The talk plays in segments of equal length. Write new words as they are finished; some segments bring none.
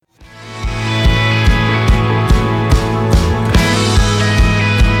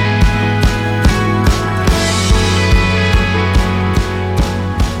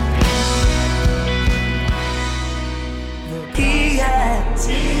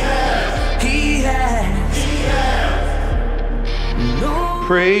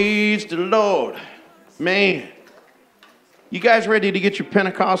Praise the Lord. Man, you guys ready to get your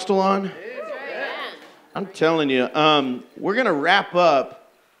Pentecostal on? I'm telling you, we're going to wrap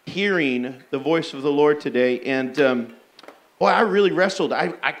up hearing the voice of the Lord today. And boy, I really wrestled.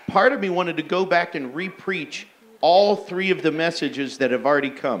 Part of me wanted to go back and re-preach all three of the messages that have already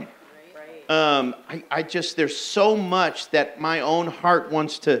come. There's so much that my own heart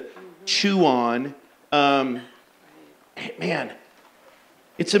wants to chew on. Man,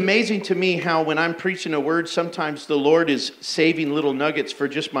 it's amazing to me how when I'm preaching a word, sometimes the Lord is saving little nuggets for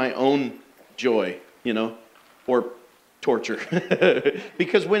just my own joy, or torture.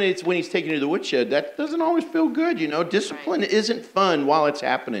 Because when he's taking you to the woodshed, that doesn't always feel good, Discipline isn't fun while it's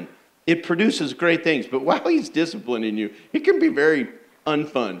happening. It produces great things, but while he's disciplining you, it can be very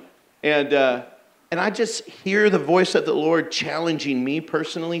unfun. And I just hear the voice of the Lord challenging me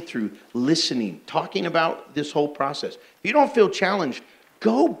personally through listening, talking about this whole process. If you don't feel challenged,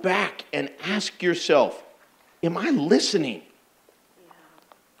 go back and ask yourself, am I listening?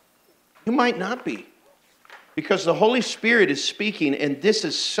 You might not be. Because the Holy Spirit is speaking, and this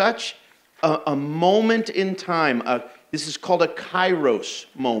is such a moment in time. This is called a kairos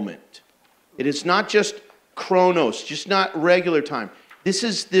moment. It is not just chronos, just not regular time. This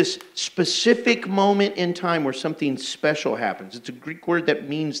is this specific moment in time where something special happens. It's a Greek word that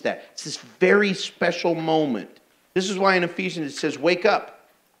means that. It's this very special moment. This is why in Ephesians it says, wake up.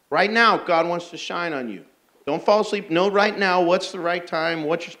 Right now, God wants to shine on you. Don't fall asleep. Know right now what's the right time,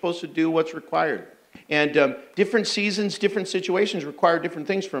 what you're supposed to do, what's required. And different seasons, different situations require different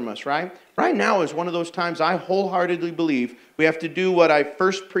things from us, right? Right now is one of those times I wholeheartedly believe we have to do what I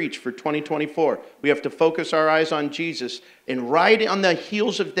first preached for 2024. We have to focus our eyes on Jesus. And right on the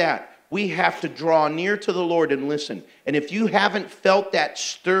heels of that, we have to draw near to the Lord and listen. And if you haven't felt that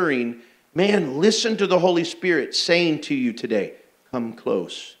stirring, man, listen to the Holy Spirit saying to you today, come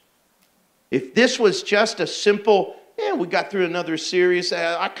close. If this was just a simple, we got through another series.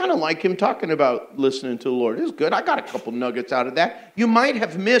 I kind of like him talking about listening to the Lord. It was good. I got a couple nuggets out of that. You might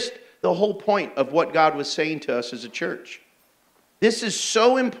have missed the whole point of what God was saying to us as a church. This is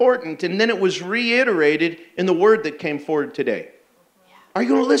so important, and then it was reiterated in the word that came forward today. Are you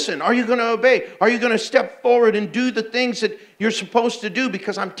going to listen? Are you going to obey? Are you going to step forward and do the things that you're supposed to do?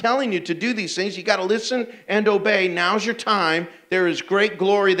 Because I'm telling you to do these things, you got to listen and obey. Now's your time. There is great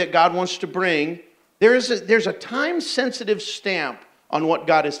glory that God wants to bring. There's a time-sensitive stamp on what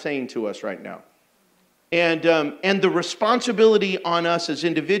God is saying to us right now. And the responsibility on us as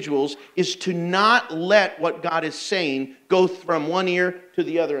individuals is to not let what God is saying go from one ear to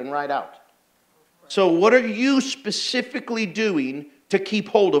the other and right out. So what are you specifically doing to keep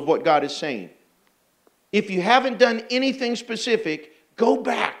hold of what God is saying? If you haven't done anything specific, go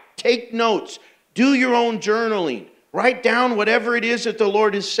back, take notes, do your own journaling. Write down whatever it is that the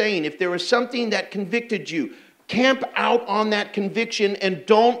Lord is saying. If there was something that convicted you, camp out on that conviction and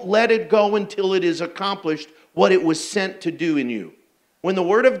don't let it go until it is accomplished what it was sent to do in you. When the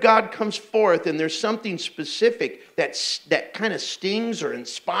Word of God comes forth and there's something specific that kind of stings or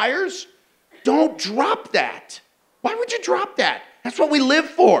inspires, don't drop that. Why would you drop that? That's what we live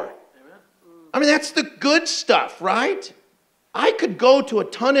for. I mean, that's the good stuff, right? I could go to a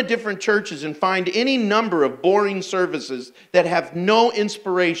ton of different churches and find any number of boring services that have no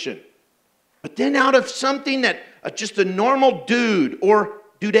inspiration. But then out of something that just a normal dude or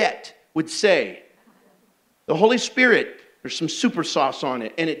dudette would say, the Holy Spirit, there's some super sauce on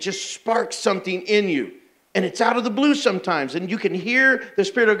it, and it just sparks something in you. And it's out of the blue sometimes, and you can hear the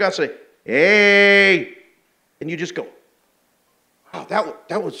Spirit of God say, hey, and you just go, wow,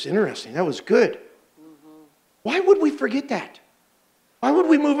 that was interesting, that was good. Why would we forget that? Why would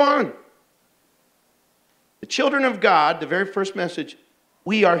we move on? The children of God, the very first message,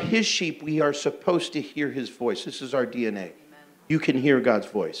 we are His sheep. We are supposed to hear His voice. This is our DNA. Amen. You can hear God's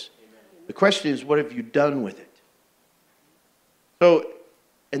voice. Amen. The question is, what have you done with it? So,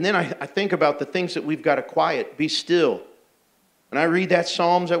 and then I think about the things that we've got to quiet. Be still. When I read that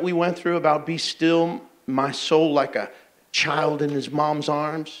Psalms that we went through about be still, my soul like a child in his mom's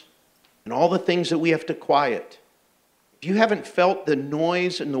arms, and all the things that we have to quiet. If you haven't felt the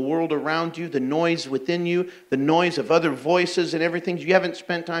noise in the world around you, the noise within you, the noise of other voices and everything, you haven't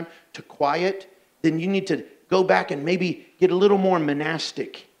spent time to quiet, then you need to go back and maybe get a little more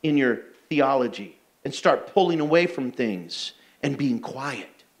monastic in your theology and start pulling away from things and being quiet.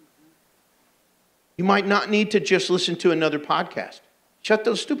 You might not need to just listen to another podcast. Shut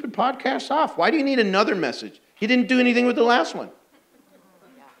those stupid podcasts off. Why do you need another message? You didn't do anything with the last one.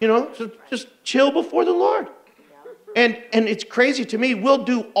 So just chill before the Lord. And it's crazy to me. We'll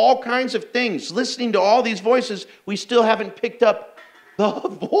do all kinds of things. Listening to all these voices, we still haven't picked up the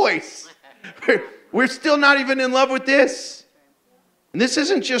voice. We're still not even in love with this. And this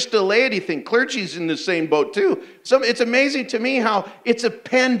isn't just a laity thing. Clergy's in the same boat too. So it's amazing to me how it's a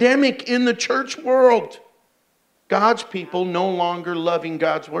pandemic in the church world. God's people no longer loving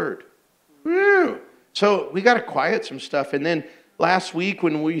God's word. Whew. So we got to quiet some stuff. And then last week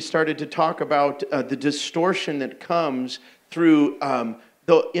when we started to talk about the distortion that comes through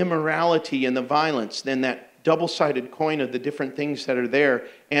the immorality and the violence, then that double-sided coin of the different things that are there.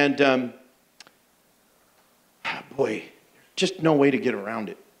 And boy, just no way to get around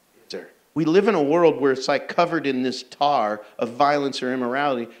it, is there? We live in a world where it's like covered in this tar of violence or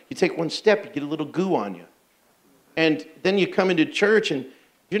immorality. You take one step, you get a little goo on you. And then you come into church and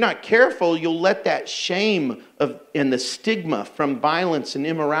if you're not careful, you'll let that shame and the stigma from violence and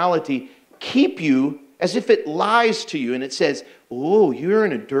immorality keep you as if it lies to you. And it says, oh, you're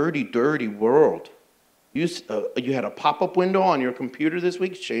in a dirty, dirty world. You had a pop-up window on your computer this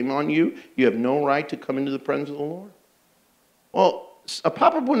week. Shame on you. You have no right to come into the presence of the Lord. Well, a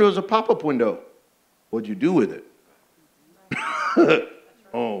pop-up window is a pop-up window. What'd you do with it?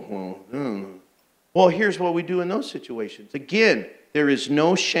 Oh, well. Well, here's what we do in those situations. Again, there is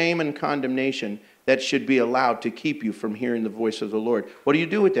no shame and condemnation that should be allowed to keep you from hearing the voice of the Lord. What do you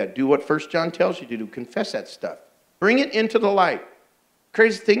do with that? Do what 1 John tells you to do. Confess that stuff. Bring it into the light.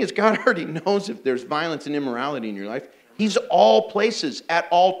 Crazy thing is, God already knows if there's violence and immorality in your life. He's all places at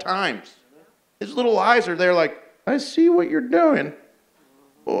all times. His little eyes are there like, I see what you're doing.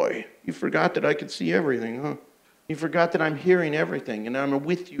 Boy, you forgot that I could see everything, huh? You forgot that I'm hearing everything and I'm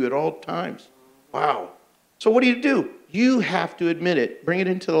with you at all times. Wow. So what do? You have to admit it. Bring it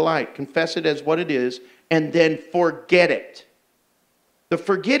into the light. Confess it as what it is and then forget it. The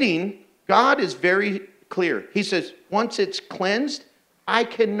forgetting, God is very clear. He says, once it's cleansed,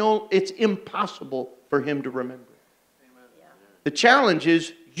 it's impossible for him to remember it. Amen. Yeah. The challenge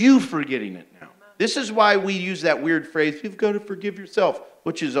is you forgetting it now. This is why we use that weird phrase, you've got to forgive yourself,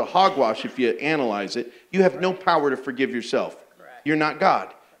 which is a hogwash if you analyze it. You have no power to forgive yourself. You're not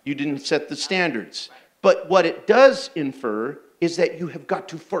God. You didn't set the standards. But what it does infer is that you have got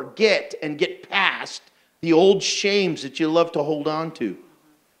to forget and get past the old shames that you love to hold on to.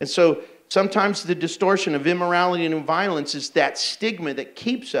 And so sometimes the distortion of immorality and violence is that stigma that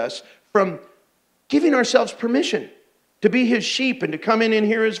keeps us from giving ourselves permission to be his sheep and to come in and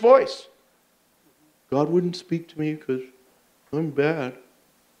hear his voice. God wouldn't speak to me because I'm bad.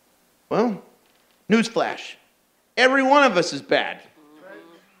 Well, newsflash. Every one of us is bad.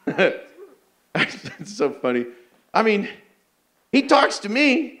 It's so funny. I mean, he talks to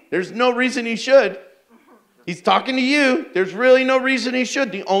me. There's no reason he should. He's talking to you. There's really no reason he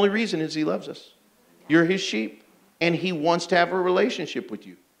should. The only reason is he loves us. You're his sheep. And he wants to have a relationship with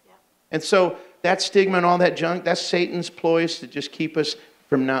you. And so that stigma and all that junk, that's Satan's ploys to just keep us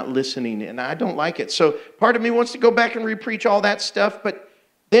from not listening. And I don't like it. So part of me wants to go back and repreach all that stuff. But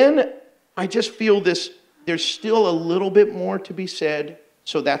then I just feel there's still a little bit more to be said.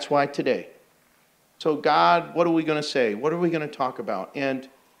 So that's why today. So God, what are we going to say? What are we going to talk about? And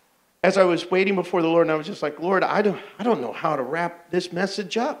as I was waiting before the Lord, and I was just like, Lord, I don't know how to wrap this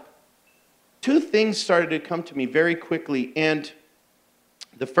message up. Two things started to come to me very quickly. And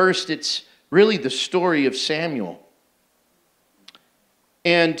the first, it's really the story of Samuel.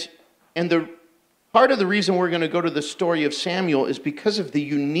 And the part of the reason we're going to go to the story of Samuel is because of the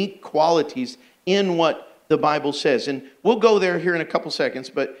unique qualities in what the Bible says. And we'll go there here in a couple seconds,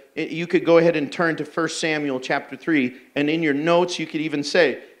 but you could go ahead and turn to 1 Samuel chapter 3. And in your notes, you could even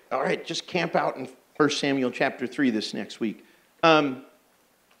say, all right, just camp out in 1 Samuel chapter 3 this next week. But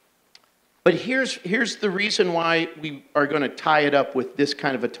here's the reason why we are going to tie it up with this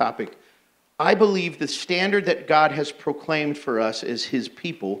kind of a topic. I believe the standard that God has proclaimed for us as his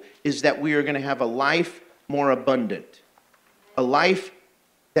people is that we are going to have a life more abundant. A life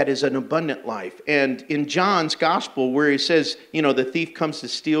that is an abundant life. And in John's gospel, where he says, the thief comes to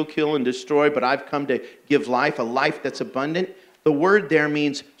steal, kill, and destroy, but I've come to give life, a life that's abundant. The word there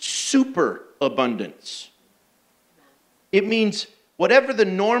means superabundance. It means whatever the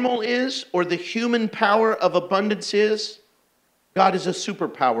normal is or the human power of abundance is, God is a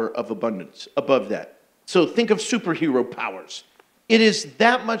superpower of abundance above that. So think of superhero powers. It is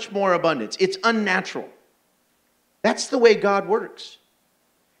that much more abundance. It's unnatural. That's the way God works.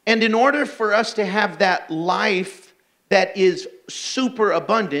 And in order for us to have that life that is super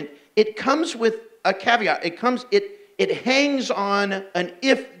abundant, it comes with a caveat. It hangs on an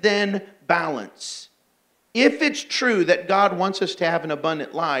if-then balance. If it's true that God wants us to have an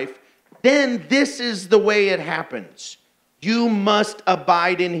abundant life, then this is the way it happens. You must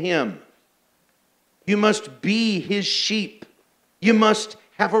abide in him. You must be his sheep. You must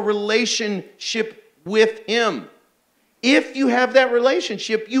have a relationship with him. If you have that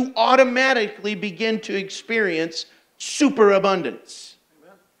relationship, you automatically begin to experience superabundance.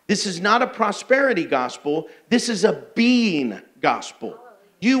 This is not a prosperity gospel. This is a being gospel.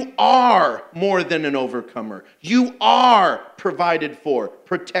 You are more than an overcomer. You are provided for,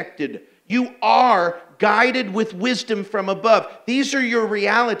 protected. You are guided with wisdom from above. These are your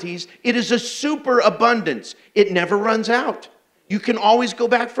realities. It is a superabundance. It never runs out. You can always go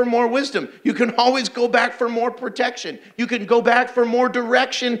back for more wisdom. You can always go back for more protection. You can go back for more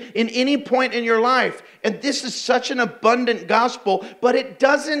direction in any point in your life. And this is such an abundant gospel, but it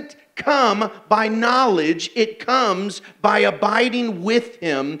doesn't come by knowledge. It comes by abiding with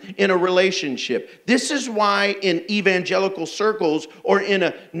him in a relationship. This is why in evangelical circles or in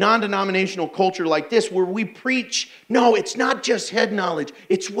a non-denominational culture like this, where we preach, no, it's not just head knowledge.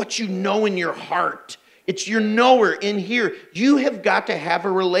 It's what you know in your heart. It's your knower in here. You have got to have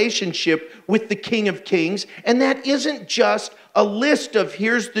a relationship with the King of Kings. And that isn't just a list of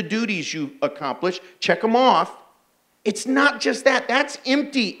here's the duties you accomplish. Check them off. It's not just that. That's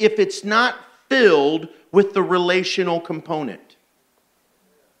empty if it's not filled with the relational component,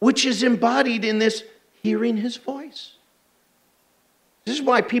 which is embodied in this hearing his voice. This is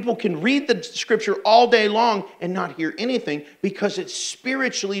why people can read the scripture all day long and not hear anything, because it's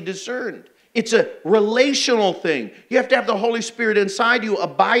spiritually discerned. It's a relational thing. You have to have the Holy Spirit inside you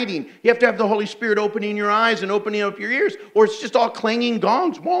abiding. You have to have the Holy Spirit opening your eyes and opening up your ears, or it's just all clanging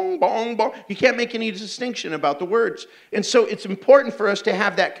gongs. Bong, bong, bong. You can't make any distinction about the words. And so it's important for us to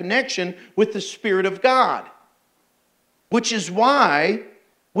have that connection with the Spirit of God, which is why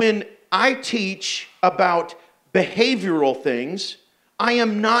when I teach about behavioral things, I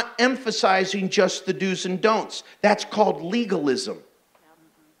am not emphasizing just the do's and don'ts. That's called legalism.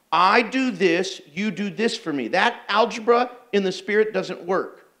 I do this, you do this for me. That algebra in the Spirit doesn't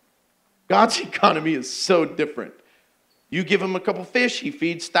work. God's economy is so different. You give him a couple fish, he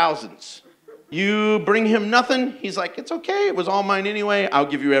feeds thousands. You bring him nothing, he's like, it's okay, it was all mine anyway, I'll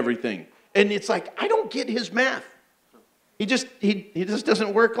give you everything. And it's like, I don't get his math. He just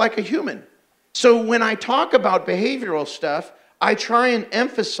doesn't work like a human. So when I talk about behavioral stuff, I try and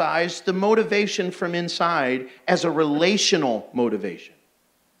emphasize the motivation from inside as a relational motivation.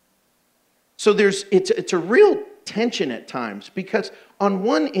 So it's a real tension at times, because on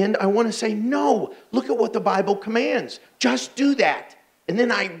one end I want to say, no, look at what the Bible commands. Just do that. And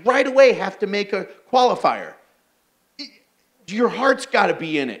then I right away have to make a qualifier. Your heart's got to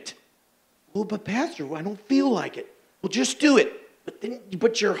be in it. Well, but Pastor, I don't feel like it. Well, just do it.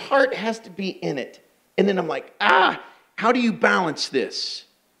 But your heart has to be in it. And then I'm like, how do you balance this?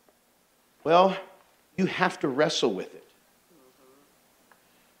 Well, you have to wrestle with it.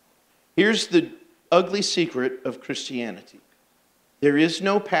 Here's the ugly secret of Christianity. There is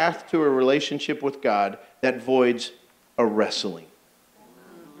no path to a relationship with God that voids a wrestling.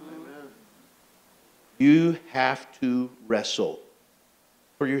 Amen. You have to wrestle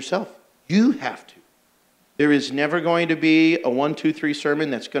for yourself. You have to. There is never going to be a 1, 2, 3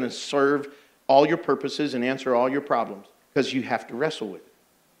 sermon that's going to serve all your purposes and answer all your problems, because you have to wrestle with it.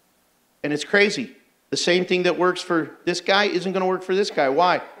 And it's crazy. The same thing that works for this guy isn't going to work for this guy.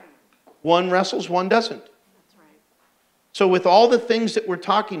 Why? One wrestles, one doesn't. That's right. So with all the things that we're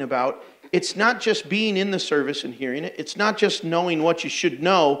talking about, it's not just being in the service and hearing it. It's not just knowing what you should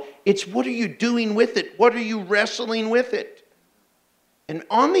know. It's what are you doing with it? What are you wrestling with it? And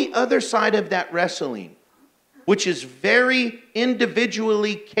on the other side of that wrestling, which is very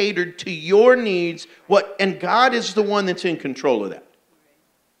individually catered to your needs, and God is the one that's in control of that.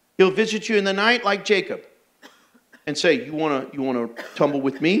 He'll visit you in the night like Jacob and say, you want to tumble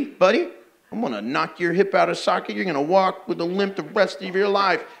with me, buddy? I'm going to knock your hip out of socket. You're going to walk with a limp the rest of your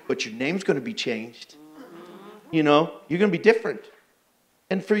life, but your name's going to be changed. You know, you're going to be different.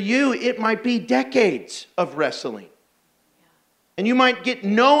 And for you, it might be decades of wrestling. And you might get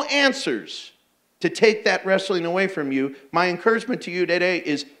no answers to take that wrestling away from you. My encouragement to you today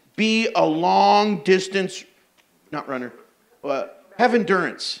is be a long distance, not runner, have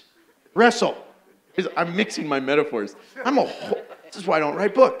endurance. Wrestle. I'm mixing my metaphors. This is why I don't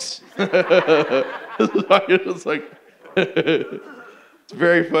write books. It's like, it's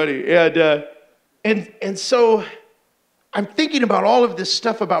very funny. And so I'm thinking about all of this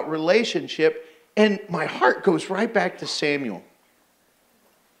stuff about relationship, and my heart goes right back to Samuel.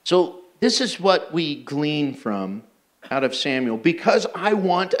 So this is what we glean from out of Samuel. Because I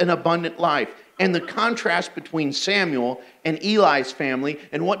want an abundant life. And the contrast between Samuel and Eli's family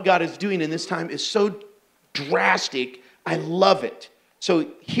and what God is doing in this time is so drastic. I love it. So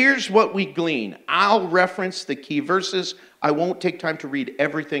here's what we glean. I'll reference the key verses. I won't take time to read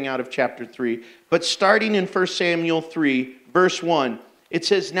everything out of chapter 3, but starting in 1 Samuel 3, verse 1, it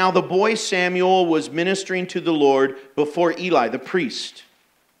says, "Now the boy Samuel was ministering to the Lord before Eli, the priest.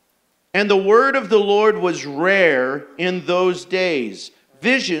 And the word of the Lord was rare in those days.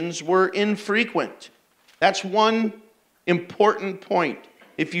 Visions were infrequent." That's one important point.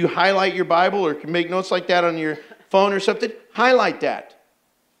 If you highlight your Bible or can make notes like that on your phone or something, highlight that.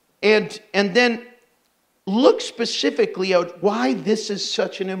 And then look specifically at why this is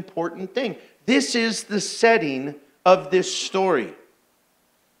such an important thing. This is the setting of this story.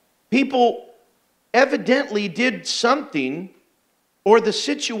 People evidently did something, or the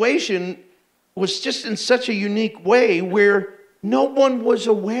situation was just in such a unique way where no one was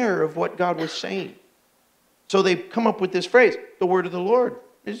aware of what God was saying. So they come up with this phrase, the word of the Lord.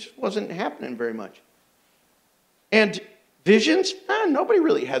 It just wasn't happening very much. And visions? Nobody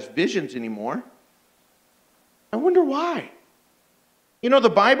really has visions anymore. I wonder why. You know, the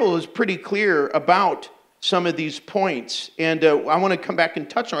Bible is pretty clear about some of these points, and I want to come back and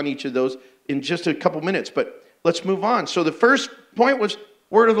touch on each of those in just a couple minutes, but let's move on. So the first point was,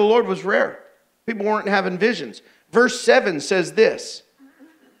 word of the Lord was rare. People weren't having visions. Verse 7 says this,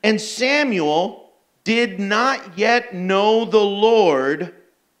 "And Samuel did not yet know the Lord,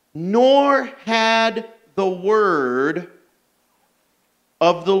 nor had the word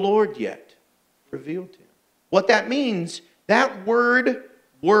of the Lord yet revealed to him." What that means, that word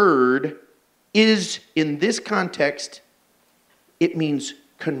is, in this context, it means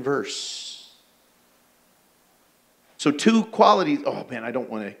converse. So two qualities. Oh man, I don't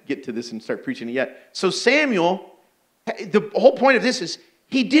want to get to this and start preaching it yet. So Samuel, the whole point of this is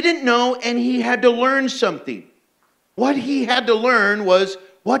he didn't know and he had to learn something. What he had to learn was,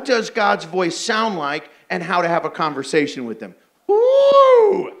 what does God's voice sound like and how to have a conversation with him.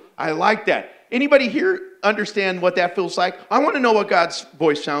 Woo! I like that. Anybody here understand what that feels like? I want to know what God's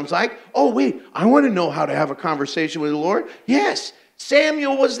voice sounds like. Oh, wait, I want to know how to have a conversation with the Lord. Yes,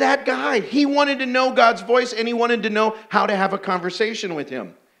 Samuel was that guy. He wanted to know God's voice, and he wanted to know how to have a conversation with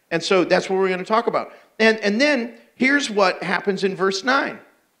him. And so that's what we're going to talk about. And then here's what happens in verse 9.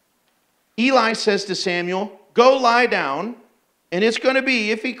 Eli says to Samuel, "Go lie down, and it's going to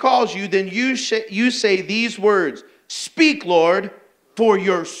be, if he calls you, then you say these words, 'Speak, Lord, for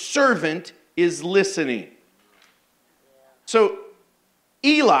your servant is listening.'" So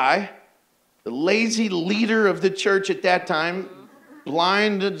Eli, the lazy leader of the church at that time,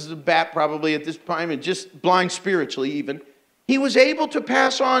 blind as a bat probably at this time, and just blind spiritually even, he was able to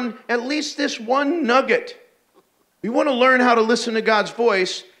pass on at least this one nugget. You want to learn how to listen to God's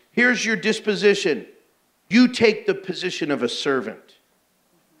voice, here's your disposition. You take the position of a servant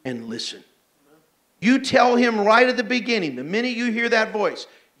and listen. You tell him right at the beginning, the minute you hear that voice,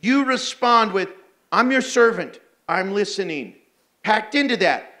 you respond with, "I'm your servant, I'm listening." Packed into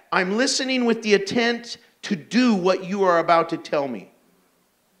that, I'm listening with the intent to do what you are about to tell me.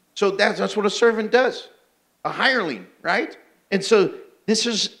 So that's what a servant does, a hireling, right? And so this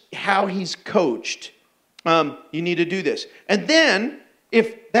is how he's coached. You need to do this. And then,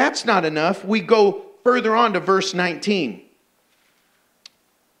 if that's not enough, we go further on to verse 19.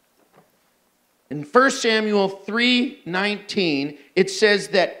 In 1 Samuel 3:19, it says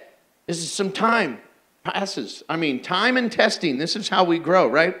that this is some time passes. Time and testing. This is how we grow,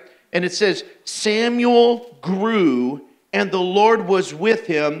 right? And it says, Samuel grew, and the Lord was with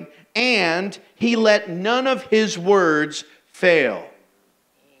him, and he let none of his words fail.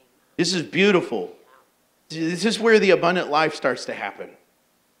 This is beautiful. This is where the abundant life starts to happen.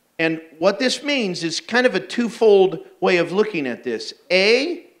 And what this means is kind of a twofold way of looking at this.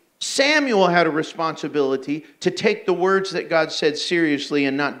 A, Samuel had a responsibility to take the words that God said seriously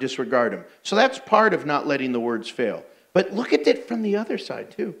and not disregard them. So that's part of not letting the words fail. But look at it from the other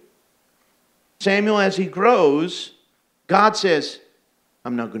side too. Samuel, as he grows, God says,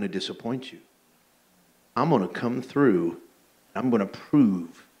 I'm not going to disappoint you. I'm going to come through. I'm going to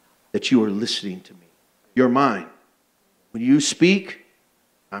prove that you are listening to me. You're mine. When you speak,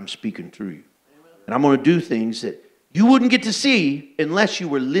 I'm speaking through you. And I'm going to do things that you wouldn't get to see unless you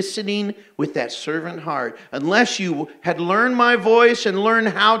were listening with that servant heart. Unless you had learned my voice and learned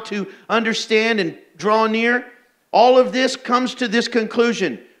how to understand and draw near. All of this comes to this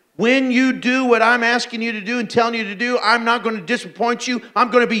conclusion. When you do what I'm asking you to do and telling you to do, I'm not going to disappoint you. I'm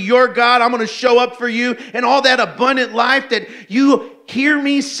going to be your God. I'm going to show up for you. And all that abundant life that you hear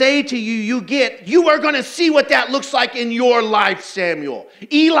me say to you, you are going to see what that looks like in your life, Samuel.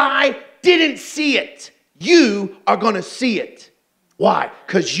 Eli didn't see it. You are going to see it. Why?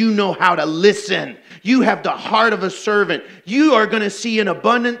 Because you know how to listen. You have the heart of a servant. You are going to see an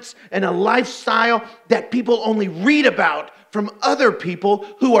abundance and a lifestyle that people only read about from other people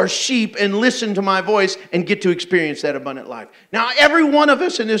who are sheep and listen to my voice and get to experience that abundant life. Now, every one of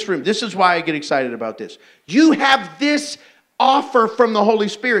us in this room, this is why I get excited about this. You have this offer from the Holy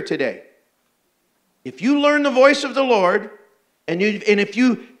Spirit today. If you learn the voice of the Lord, and if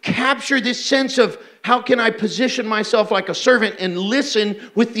you capture this sense of how can I position myself like a servant and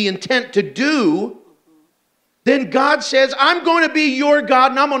listen with the intent to do, then God says, I'm going to be your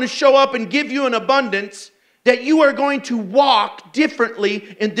God and I'm going to show up and give you an abundance that you are going to walk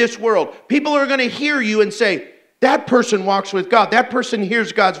differently in this world. People are going to hear you and say, that person walks with God. That person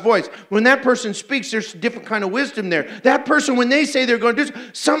hears God's voice. When that person speaks, there's a different kind of wisdom there. That person, when they say they're going to do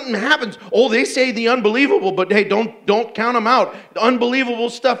something happens. Oh, they say the unbelievable, but hey, don't count them out. The unbelievable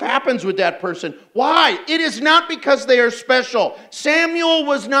stuff happens with that person. Why? It is not because they are special. Samuel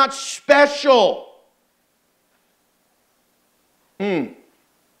was not special. I'm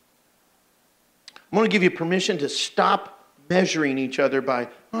going to give you permission to stop measuring each other by,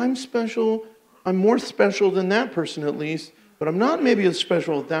 I'm special. I'm more special than that person at least, but I'm not maybe as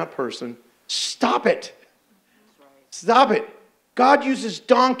special as that person. Stop it. Stop it. God uses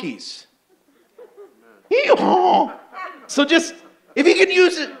donkeys. So just, if he can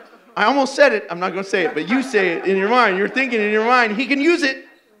use it, I almost said it. I'm not going to say it, but you say it in your mind. You're thinking in your mind, he can use it.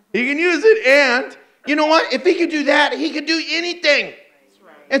 He can use it. And you know what? If he could do that, he could do anything.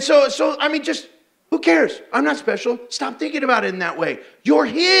 And so I mean, just, who cares? I'm not special. Stop thinking about it in that way. You're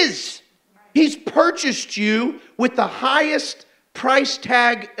his. He's purchased you with the highest price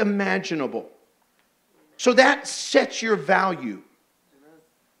tag imaginable. So that sets your value.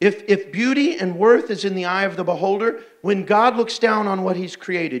 If beauty and worth is in the eye of the beholder, when God looks down on what he's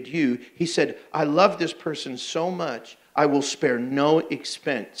created, you, he said, I love this person so much, I will spare no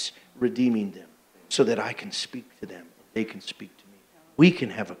expense redeeming them so that I can speak to them. They can speak to me. We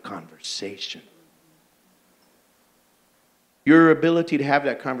can have a conversation. Your ability to have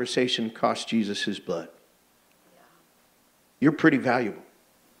that conversation cost Jesus his blood. You're pretty valuable.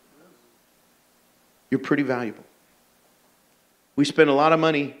 You're pretty valuable. We spend a lot of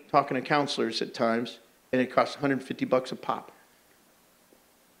money talking to counselors at times, and it costs $150 a pop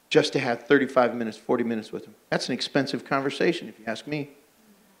just to have 35 minutes, 40 minutes with them. That's an expensive conversation, if you ask me.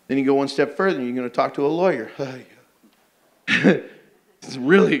 Then you go one step further, and you're going to talk to a lawyer. It's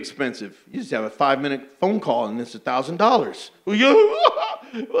really expensive. You just have a 5-minute phone call and it's $1,000.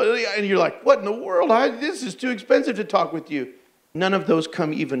 And you're like, what in the world? This is too expensive to talk with you. None of those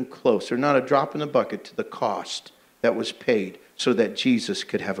come even close. They're not a drop in the bucket to the cost that was paid so that Jesus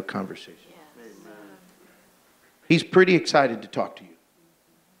could have a conversation. Yes. He's pretty excited to talk to you.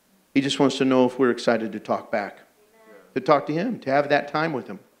 He just wants to know if we're excited to talk back. To talk to him, to have that time with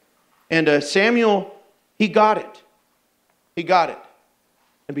him. And Samuel, he got it. He got it.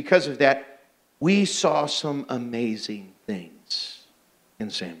 And because of that, we saw some amazing things in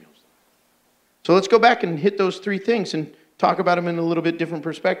Samuel's life. So let's go back and hit those 3 things and talk about them in a little bit different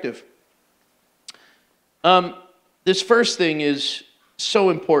perspective. This first thing is so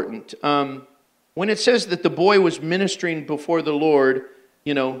important. When it says that the boy was ministering before the Lord,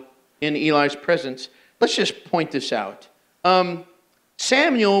 in Eli's presence, let's just point this out.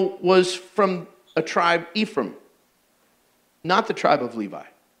 Samuel was from a tribe, Ephraim, not the tribe of Levi.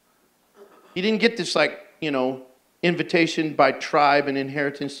 He didn't get this invitation by tribe and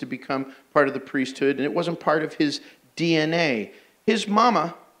inheritance to become part of the priesthood, and it wasn't part of his DNA. His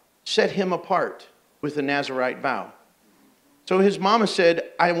mama set him apart with a Nazirite vow. So his mama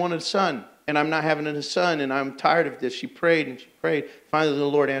said, I want a son, and I'm not having a son, and I'm tired of this. She prayed and she prayed. Finally, the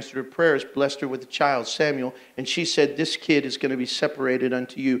Lord answered her prayers, blessed her with a child, Samuel, and she said, this kid is going to be separated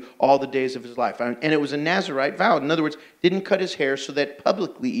unto you all the days of his life. And it was a Nazirite vow. In other words, didn't cut his hair so that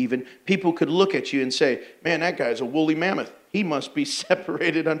publicly even people could look at you and say, man, that guy's a woolly mammoth. He must be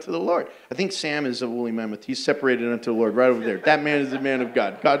separated unto the Lord. I think Sam is a woolly mammoth. He's separated unto the Lord right over there. That man is a man of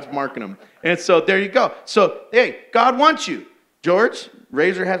God. God's marking him. And so there you go. So, hey, God wants you. George,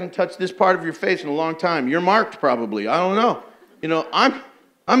 razor hasn't touched this part of your face in a long time. You're marked probably. I don't know.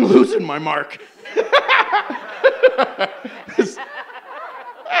 I'm losing my mark. I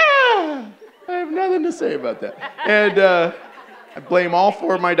have nothing to say about that. And I blame all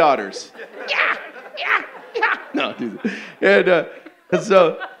 4 of my daughters. Yeah. No, dude. And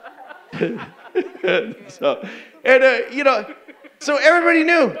so everybody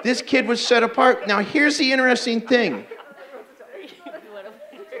knew this kid was set apart. Now, here's the interesting thing.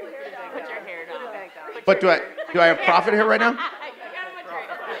 But do I have prophet hair right now?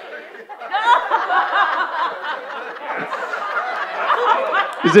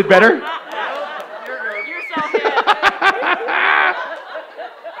 Is it better?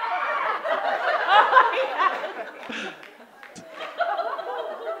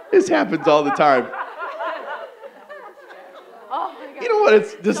 this happens all the time. Oh my God. You know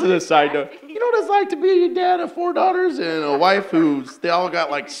what? This is a side note. You know what it's like to be a dad of 4 daughters and a wife they all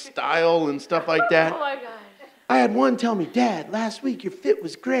got like style and stuff like that. Oh my God. I had one tell me, Dad, last week your fit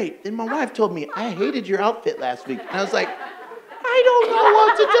was great. Then my wife told me, I hated your outfit last week. And I was like, I don't know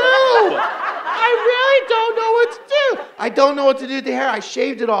what to do. I really don't know what to do. I don't know what to do with the hair. I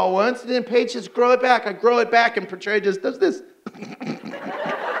shaved it all once, and then Paige says, grow it back. I grow it back, and Portray just does this.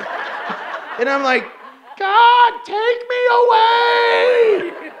 And I'm like, God, take me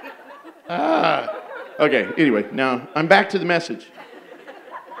away. Okay, anyway, now I'm back to the message.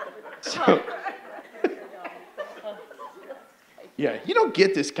 So, yeah, you don't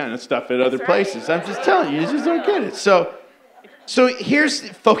get this kind of stuff at other places. I'm just telling you, you just don't get it. So here's,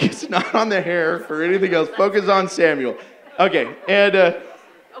 focus not on the hair or anything else. Focus on Samuel. Okay, and... Oh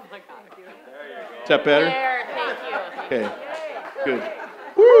my God. Is that better? There, thank you. Okay, good.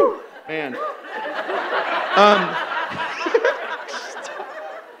 Woo, man.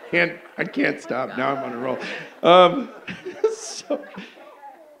 I can't stop. Now I'm on a roll. So,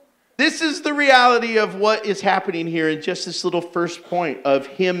 this is the reality of what is happening here in just this little first point of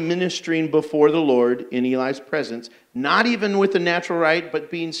him ministering before the Lord in Eli's presence, not even with a natural right, but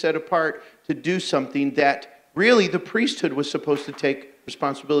being set apart to do something that really the priesthood was supposed to take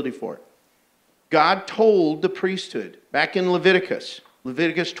responsibility for. God told the priesthood back in Leviticus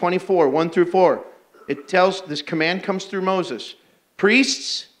 24, 1 through 4, it tells, this command comes through Moses.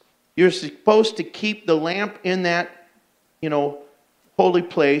 Priests, you're supposed to keep the lamp in that, holy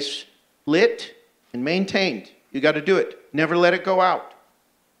place lit and maintained. You got to do it. Never let it go out.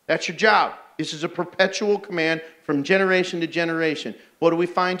 That's your job. This is a perpetual command from generation to generation. What do we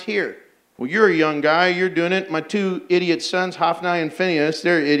find here? Well, you're a young guy. You're doing it. My 2 idiot sons, Hophni and Phinehas,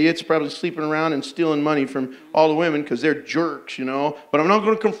 they're idiots, probably sleeping around and stealing money from all the women because they're jerks, But I'm not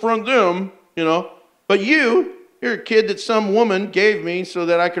going to confront them, But you're a kid that some woman gave me so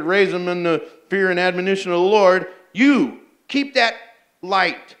that I could raise them in the fear and admonition of the Lord. You keep that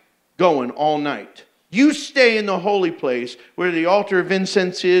light going all night. You stay in the holy place where the altar of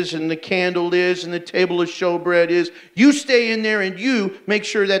incense is and the candle is and the table of showbread is. You stay in there and you make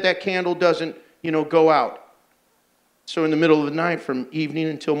sure that that candle doesn't, go out. So in the middle of the night from evening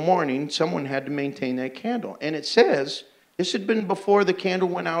until morning, someone had to maintain that candle. And it says this had been before the candle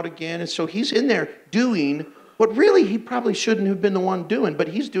went out again. And so he's in there doing what really he probably shouldn't have been the one doing, but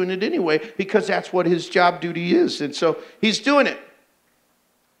he's doing it anyway because that's what his job duty is. And so he's doing it.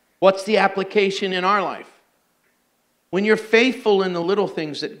 What's the application in our life? When you're faithful in the little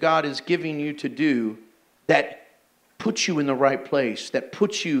things that God is giving you to do, that puts you in the right place, that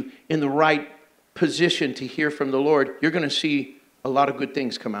puts you in the right position to hear from the Lord, you're going to see a lot of good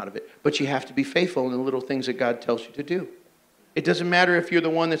things come out of it. But you have to be faithful in the little things that God tells you to do. It doesn't matter if you're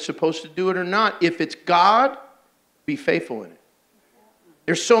the one that's supposed to do it or not. If it's God, be faithful in it.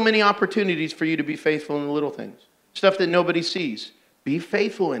 There's so many opportunities for you to be faithful in the little things. Stuff that nobody sees. Be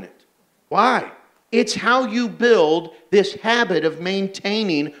faithful in it. Why? It's how you build this habit of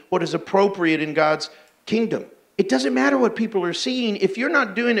maintaining what is appropriate in God's kingdom. It doesn't matter what people are seeing. If you're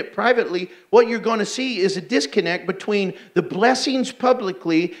not doing it privately, what you're going to see is a disconnect between the blessings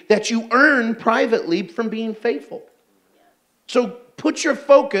publicly that you earn privately from being faithful. So put your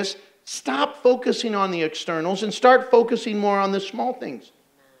focus, stop focusing on the externals and start focusing more on the small things.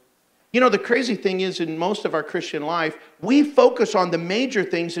 The crazy thing is in most of our Christian life, we focus on the major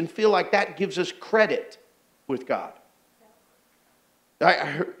things and feel like that gives us credit with God.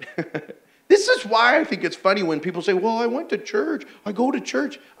 This is why I think it's funny when people say, well, I went to church. I go to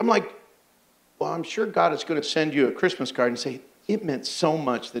church. I'm like, well, I'm sure God is going to send you a Christmas card and say, it meant so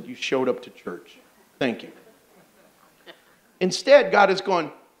much that you showed up to church. Thank you. Instead, God is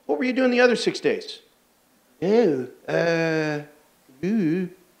going, what were you doing the other 6 days?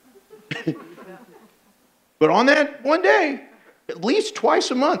 But on that one day, at least twice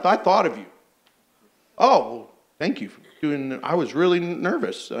a month, I thought of you. Oh, well, thank you for doing. I was really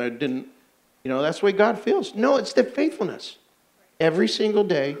nervous. I didn't, that's the way God feels. No, it's the faithfulness. Every single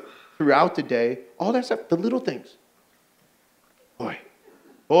day, throughout the day, all that stuff, the little things.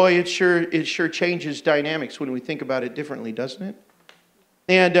 Boy, it sure changes dynamics when we think about it differently, doesn't it?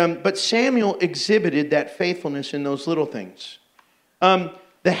 And but Samuel exhibited that faithfulness in those little things.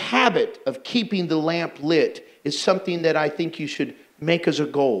 The habit of keeping the lamp lit is something that I think you should make as a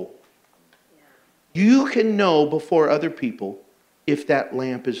goal. You can know before other people if that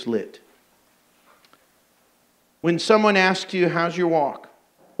lamp is lit. When someone asks you, how's your walk?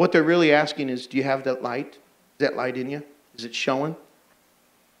 What they're really asking is, do you have that light? Is that light in you? Is it showing?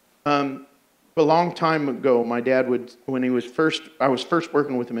 A long time ago, my dad would, when I was first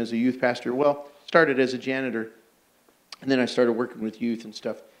working with him as a youth pastor, well, started as a janitor, and then I started working with youth and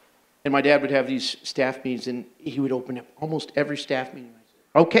stuff. And my dad would have these staff meetings, and he would open up almost every staff meeting.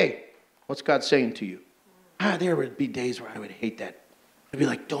 Okay, what's God saying to you? There would be days where I would hate that. I'd be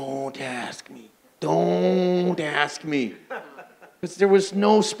like, don't ask me. Don't ask me. Because there was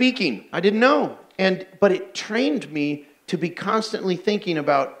no speaking. I didn't know. But it trained me to be constantly thinking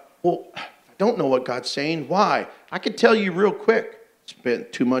about, well, I don't know what God's saying. Why? I could tell you real quick.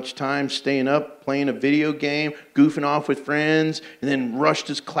 Spent too much time staying up, playing a video game, goofing off with friends, and then rushed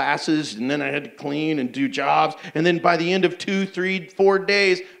his classes, and then I had to clean and do jobs. And then by the end of 2, 3, 4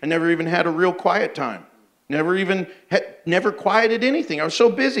 days, I never even had a real quiet time. Never quieted anything. I was so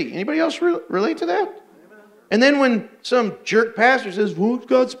busy. Anybody else relate to that? And then when some jerk pastor says, who's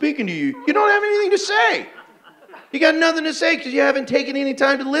God speaking to you? You don't have anything to say. You got nothing to say because you haven't taken any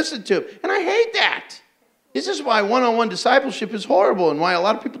time to listen to him. And I hate that. This is why one-on-one discipleship is horrible and why a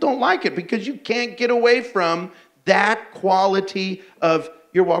lot of people don't like it, because you can't get away from that quality of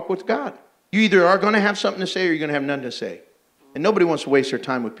your walk with God. You either are going to have something to say or you're going to have nothing to say. And nobody wants to waste their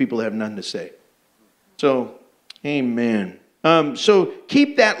time with people that have nothing to say. So, amen. So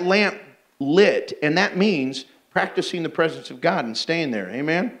keep that lamp lit, and that means practicing the presence of God and staying there.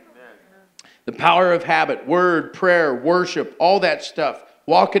 Amen? The power of habit, word, prayer, worship, all that stuff.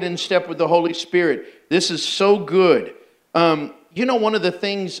 Walking in step with the Holy Spirit. This is so good. One of the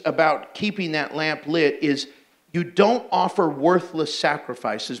things about keeping that lamp lit is you don't offer worthless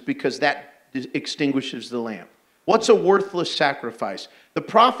sacrifices because that extinguishes the lamp. What's a worthless sacrifice? The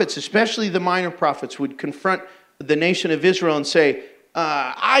prophets, especially the minor prophets, would confront the nation of Israel and say,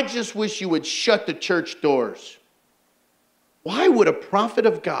 I just wish you would shut the church doors. Why would a prophet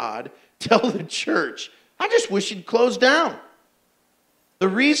of God tell the church, I just wish you'd close down? The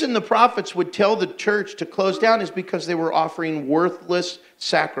reason the prophets would tell the church to close down is because they were offering worthless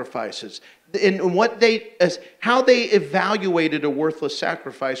sacrifices. And how they evaluated a worthless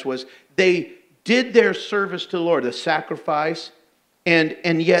sacrifice was they did their service to the Lord, the sacrifice,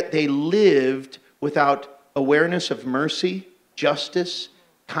 and yet they lived without awareness of mercy, justice,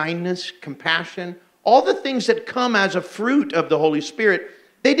 kindness, compassion, all the things that come as a fruit of the Holy Spirit.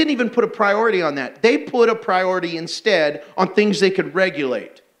 They didn't even put a priority on that. They put a priority instead on things they could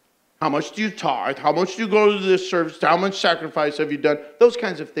regulate. How much do you tithe? How much do you go to this service? How much sacrifice have you done? Those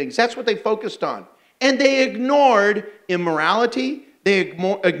kinds of things. That's what they focused on. And they ignored immorality. They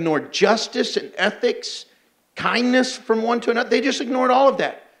ignored justice and ethics, kindness from one to another. They just ignored all of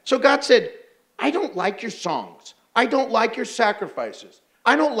that. So God said, I don't like your songs. I don't like your sacrifices.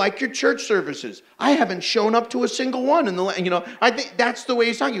 I don't like your church services. I haven't shown up to a single one. I think that's the way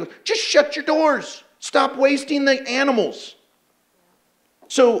he's talking. He goes, just shut your doors. Stop wasting the animals.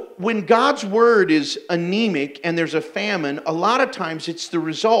 So when God's word is anemic and there's a famine, a lot of times it's the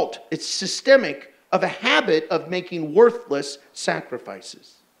result, it's systemic, of a habit of making worthless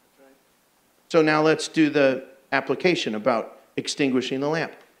sacrifices. So now let's do the application about extinguishing the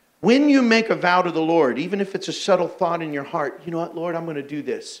lamp. When you make a vow to the Lord, even if it's a subtle thought in your heart, you know what, Lord, I'm going to do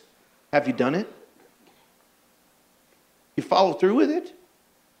this. Have you done it? You follow through with it?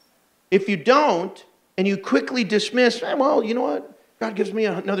 If you don't, and you quickly dismiss, well, you know what? God gives me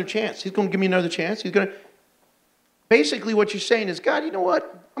another chance. He's going to give me another chance. Basically what you're saying is, God, you know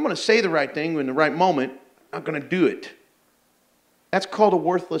what? I'm going to say the right thing in the right moment. I'm not going to do it. That's called a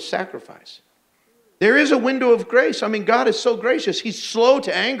worthless sacrifice. There is a window of grace. I mean, God is so gracious. He's slow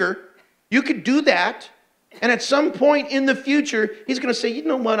to anger. You could do that. And at some point in the future, he's going to say, you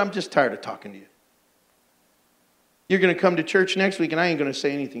know what? I'm just tired of talking to you. You're going to come to church next week and I ain't going to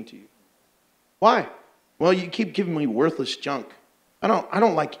say anything to you. Why? Well, you keep giving me worthless junk. I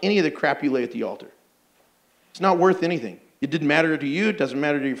don't like any of the crap you lay at the altar. It's not worth anything. It didn't matter to you. It doesn't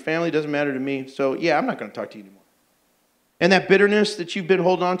matter to your family. It doesn't matter to me. So, yeah, I'm not going to talk to you anymore. And that bitterness that you've been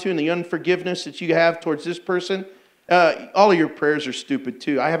holding on to and the unforgiveness that you have towards this person, all of your prayers are stupid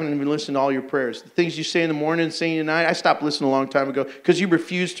too. I haven't even listened to all your prayers. The things you say in the morning and saying at night, I stopped listening a long time ago because you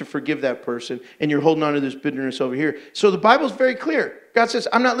refuse to forgive that person and you're holding on to this bitterness over here. So the Bible's very clear. God says,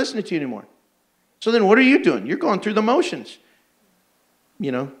 I'm not listening to you anymore. So then what are you doing? You're going through the motions.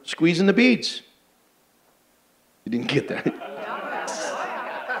 Squeezing the beads. You didn't get that.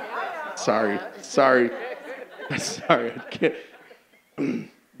 Sorry. I can't.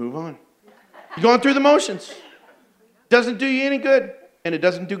 Move on. You're going through the motions. Doesn't do you any good, and it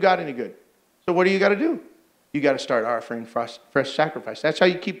doesn't do God any good. So what do you got to do? You got to start offering fresh sacrifice. That's how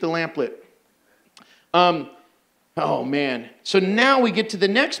you keep the lamp lit. Oh, man. So now we get to the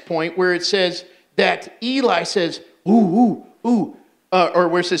next point where it says that Eli says, or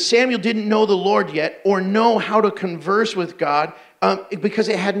where it says Samuel didn't know the Lord yet or know how to converse with God because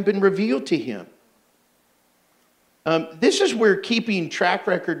it hadn't been revealed to him. This is where keeping track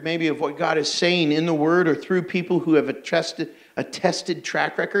record maybe of what God is saying in the Word or through people who have a tested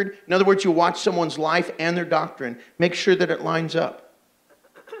track record. In other words, you watch someone's life and their doctrine. Make sure that it lines up.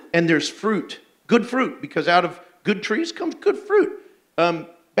 And there's fruit, good fruit, because out of good trees comes good fruit.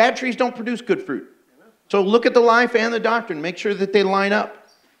 Bad trees don't produce good fruit. So look at the life and the doctrine. Make sure that they line up.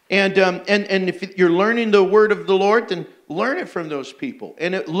 And if you're learning the word of the Lord, then learn it from those people.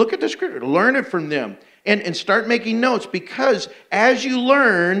 And look at the scripture. Learn it from them. And start making notes, because as you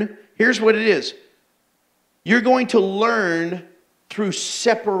learn, here's what it is. You're going to learn through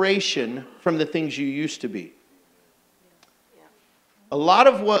separation from the things you used to be. A lot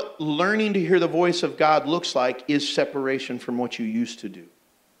of what learning to hear the voice of God looks like is separation from what you used to do.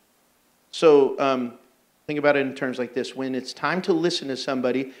 So think about it in terms like this. When it's time to listen to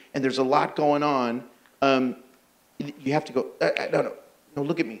somebody and there's a lot going on, you have to go, no,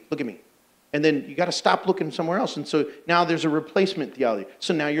 look at me. And then you got to stop looking somewhere else. And so now there's a replacement theology.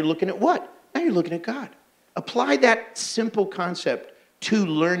 So now you're looking at what? Now you're looking at God. Apply that simple concept to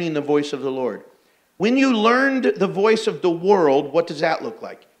learning the voice of the Lord. When you learned the voice of the world, what does that look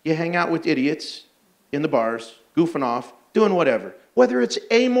like? You hang out with idiots in the bars, goofing off, doing whatever. Whether it's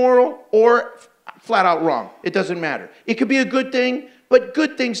amoral or flat out wrong, it doesn't matter. It could be a good thing, but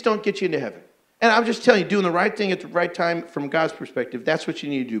good things don't get you into heaven. And I'm just telling you, doing the right thing at the right time from God's perspective, that's what you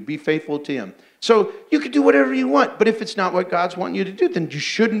need to do. Be faithful to Him. So you can do whatever you want, but if it's not what God's wanting you to do, then you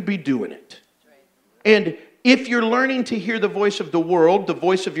shouldn't be doing it. And if you're learning to hear the voice of the world, the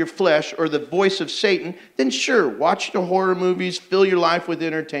voice of your flesh, or the voice of Satan, then sure, watch the horror movies, fill your life with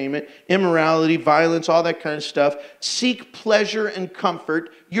entertainment, immorality, violence, all that kind of stuff. Seek pleasure and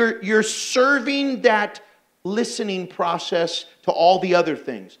comfort. You're serving that listening process to all the other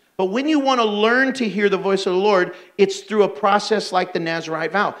things. But when you want to learn to hear the voice of the Lord, it's through a process like the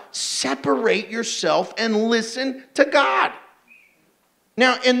Nazirite vow. Separate yourself and listen to God.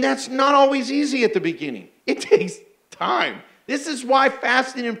 Now, and that's not always easy at the beginning. It takes time. This is why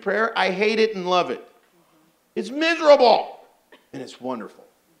fasting and prayer, I hate it and love it. It's miserable, and it's wonderful.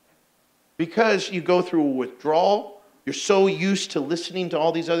 Because you go through a withdrawal, you're so used to listening to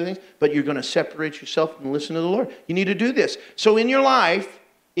all these other things, but you're going to separate yourself and listen to the Lord. You need to do this. So in your life,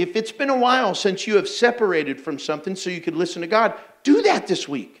 if it's been a while since you have separated from something so you could listen to God, do that this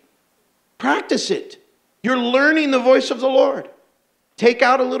week. Practice it. You're learning the voice of the Lord. Take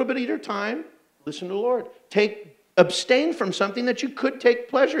out a little bit of your time. Listen to the Lord. Abstain from something that you could take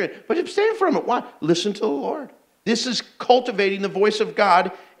pleasure in, but abstain from it. Why? Listen to the Lord. This is cultivating the voice of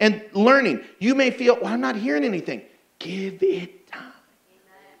God and learning. You may feel, well, I'm not hearing anything. Give it time.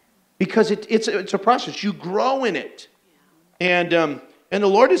 Because it's a process. You grow in it. And the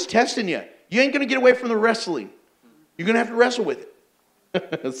Lord is testing you. You ain't going to get away from the wrestling. You're going to have to wrestle with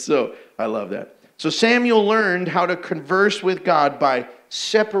it. So I love that. So Samuel learned how to converse with God by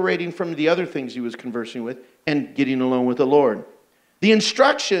separating from the other things he was conversing with and getting alone with the Lord. The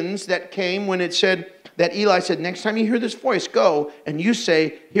instructions that came when it said that Eli said, next time you hear this voice, go and you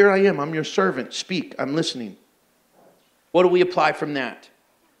say, here I am, I'm your servant, speak, I'm listening. What do we apply from that?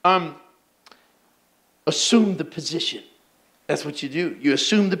 Assume the position. That's what you do. You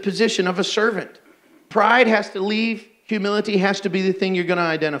assume the position of a servant. Pride has to leave. Humility has to be the thing you're going to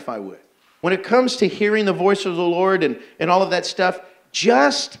identify with. When it comes to hearing the voice of the Lord and all of that stuff,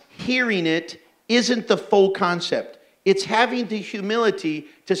 just hearing it isn't the full concept. It's having the humility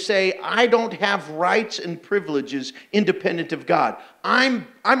to say, I don't have rights and privileges independent of God. I'm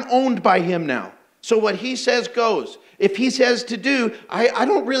owned by Him now. So what He says goes. If He says to do, I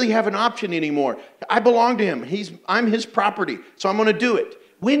don't really have an option anymore. I belong to Him. I'm His property, so I'm going to do it.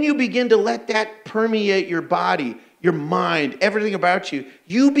 When you begin to let that permeate your body, your mind, everything about you,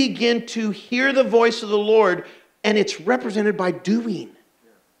 you begin to hear the voice of the Lord, and it's represented by doing.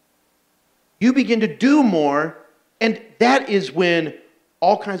 You begin to do more, and that is when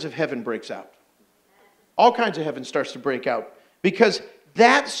all kinds of heaven breaks out. All kinds of heaven starts to break out. Because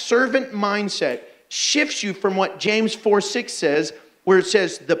that servant mindset shifts you from what James 4:6 says, where it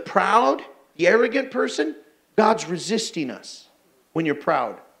says, the proud, the arrogant person, God's resisting us when you're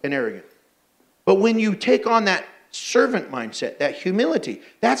proud and arrogant. But when you take on that servant mindset, that humility,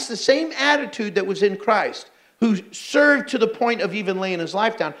 that's the same attitude that was in Christ, who served to the point of even laying His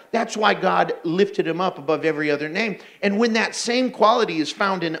life down. That's why God lifted Him up above every other name. And when that same quality is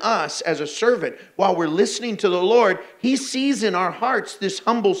found in us as a servant, while we're listening to the Lord, He sees in our hearts this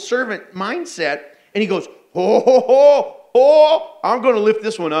humble servant mindset, and He goes, I'm going to lift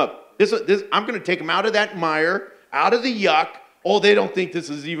this one up. I'm going to take him out of that mire, out of the yuck, Oh, they don't think this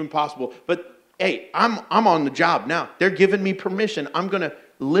is even possible. But hey, I'm on the job now. They're giving me permission. I'm going to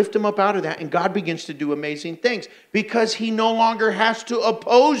lift them up out of that, and God begins to do amazing things because he no longer has to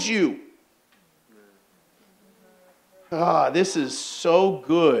oppose you. This is so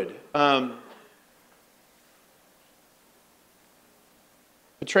good.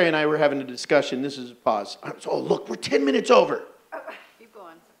 Trey and I were having a discussion. This is a pause. Oh, look, we're 10 minutes over. Keep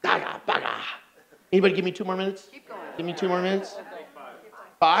going. Baga, baga. Anybody give me 2 more minutes? Keep going. Give me 2 more minutes?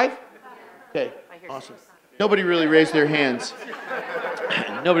 5? Okay, awesome. Nobody really raised their hands.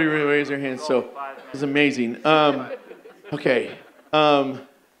 Nobody really raised their hands, so it's amazing. Okay.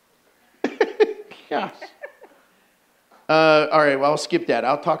 Gosh. All right, well, I'll skip that.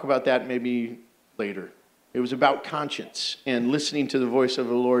 I'll talk about that maybe later. It was about conscience and listening to the voice of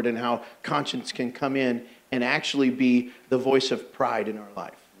the Lord and how conscience can come in and actually be the voice of pride in our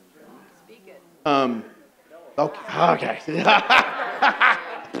life. Speak it. Okay.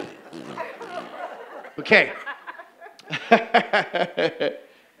 Okay.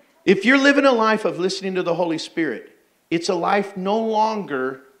 If you're living a life of listening to the Holy Spirit, it's a life no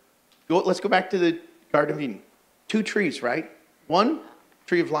longer. Let's go back to the Garden of Eden. 2 trees, right? 1,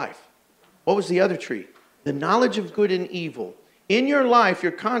 tree of life. What was the other tree? The knowledge of good and evil. In your life,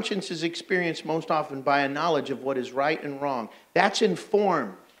 your conscience is experienced most often by a knowledge of what is right and wrong. That's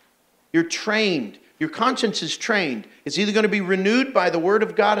informed. You're trained. Your conscience is trained. It's either going to be renewed by the Word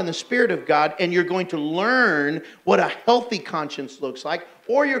of God and the Spirit of God, and you're going to learn what a healthy conscience looks like,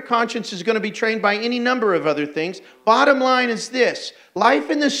 or your conscience is going to be trained by any number of other things. Bottom line is this: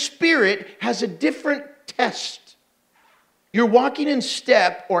 life in the Spirit has a different test. You're walking in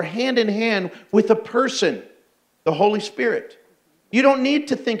step or hand in hand with a person, the Holy Spirit. You don't need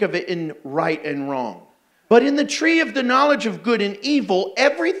to think of it in right and wrong. But in the tree of the knowledge of good and evil,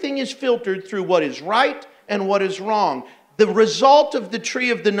 everything is filtered through what is right and what is wrong. The result of the tree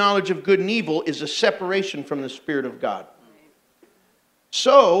of the knowledge of good and evil is a separation from the Spirit of God.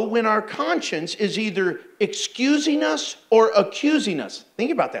 So when our conscience is either excusing us or accusing us,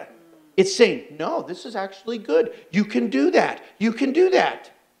 think about that. It's saying, no, this is actually good. You can do that. You can do that.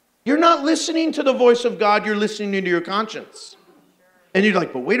 You're not listening to the voice of God. You're listening to your conscience. And you're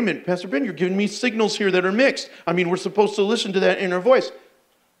like, but wait a minute, Pastor Ben, you're giving me signals here that are mixed. I mean, we're supposed to listen to that inner voice.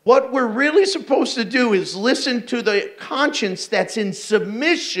 What we're really supposed to do is listen to the conscience that's in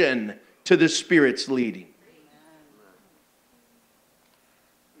submission to the Spirit's leading.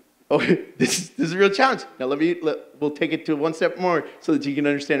 Okay, this is a real challenge. Now we'll take it to one step more so that you can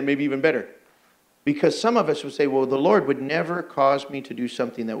understand it maybe even better. Because some of us would say, well, the Lord would never cause me to do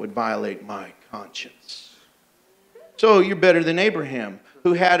something that would violate my conscience. So you're better than Abraham,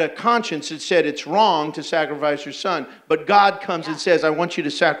 who had a conscience that said it's wrong to sacrifice your son. But God comes and says, I want you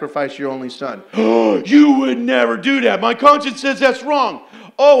to sacrifice your only son. Oh, you would never do that. My conscience says that's wrong.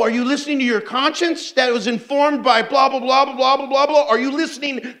 Oh, are you listening to your conscience that was informed by blah, blah, blah, blah, blah, blah, blah, blah? Are you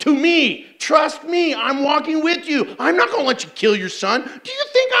listening to me? Trust me. I'm walking with you. I'm not going to let you kill your son. Do you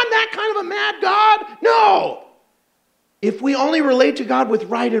think I'm that kind of a mad God? No. If we only relate to God with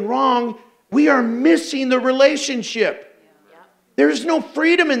right and wrong, we are missing the relationship. There's no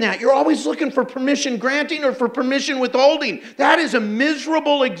freedom in that. You're always looking for permission granting or for permission withholding. That is a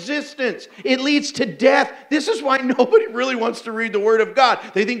miserable existence. It leads to death. This is why nobody really wants to read the Word of God.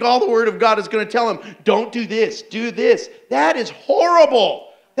 They think all the Word of God is going to tell them, don't do this, do this. That is horrible.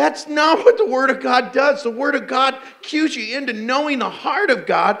 That's not what the Word of God does. The Word of God cues you into knowing the heart of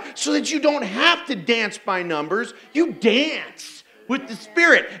God so that you don't have to dance by numbers. You dance with the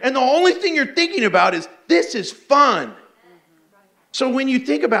Spirit. And the only thing you're thinking about is, this is fun. So when you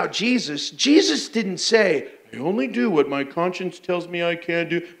think about Jesus, Jesus didn't say, I only do what my conscience tells me I can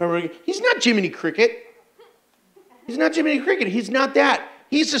do. He's not Jiminy Cricket. He's not Jiminy Cricket. He's not that.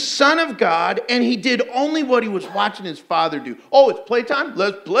 He's the Son of God, and he did only what he was watching his Father do. Oh, it's playtime?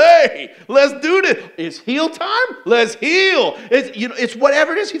 Let's play. Let's do this. It's heal time? Let's heal. It's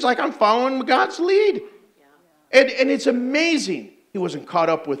whatever it is. He's like, I'm following God's lead. And it's amazing. He wasn't caught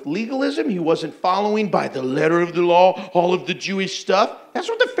up with legalism. He wasn't following by the letter of the law, all of the Jewish stuff. That's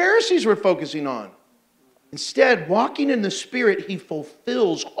what the Pharisees were focusing on. Instead, walking in the Spirit, he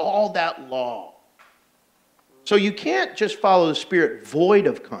fulfills all that law. So you can't just follow the Spirit void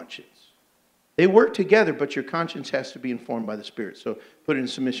of conscience. They work together, but your conscience has to be informed by the Spirit. So put it in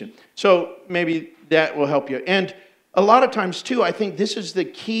submission. So maybe that will help you. And a lot of times, too, I think this is the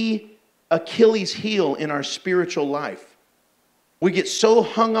key Achilles heel in our spiritual life. We get so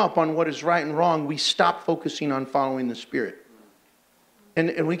hung up on what is right and wrong, we stop focusing on following the Spirit.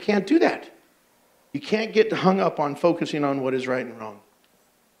 And we can't do that. You can't get hung up on focusing on what is right and wrong.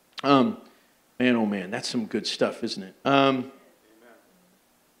 Man, oh man, that's some good stuff, isn't it?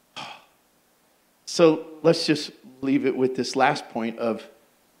 So let's just leave it with this last point of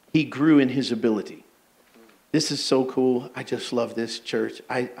he grew in his ability. This is so cool. I just love this church.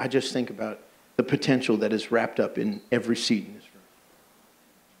 I just think about the potential that is wrapped up in every seat in this room.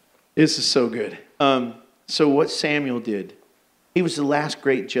 This is so good. So what Samuel did, he was the last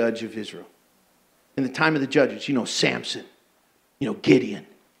great judge of Israel. In the time of the judges, Samson, Gideon,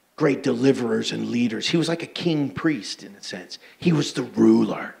 great deliverers and leaders. He was like a king priest in a sense. He was the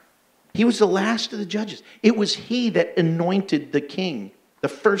ruler. He was the last of the judges. It was he that anointed the king, the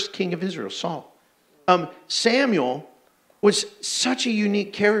first king of Israel, Saul. Samuel was such a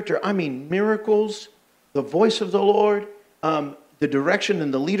unique character. I mean, miracles, the voice of the Lord, the direction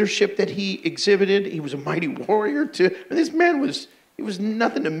and the leadership that he exhibited. He was a mighty warrior too. And this man was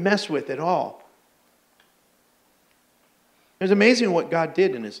nothing to mess with at all. It was amazing what God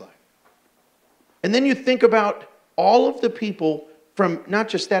did in his life. And then you think about all of the people from not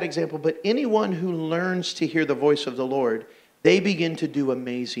just that example, but anyone who learns to hear the voice of the Lord, they begin to do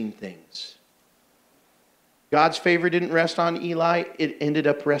amazing things. God's favor didn't rest on Eli. It ended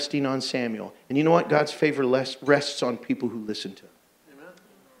up resting on Samuel. And you know what? God's favor rests on people who listen to him. Amen.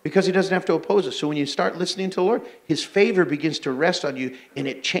 Because he doesn't have to oppose us. So when you start listening to the Lord, his favor begins to rest on you, and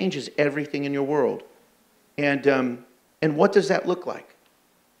it changes everything in your world. And what does that look like?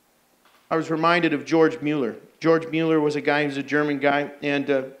 I was reminded of George Mueller. George Mueller was a guy, he was a German guy,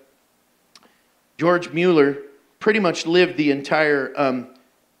 and George Mueller pretty much lived the entire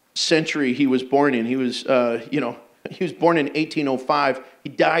century he was born in. He was, he was born in 1805. He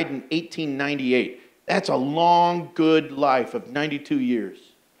died in 1898. That's a long, good life of 92 years.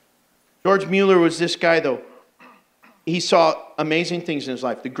 George Mueller was this guy, though. He saw amazing things in his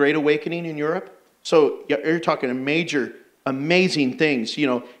life. The Great Awakening in Europe. So you're talking amazing things.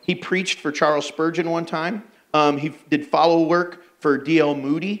 He preached for Charles Spurgeon one time. He did follow work for D.L.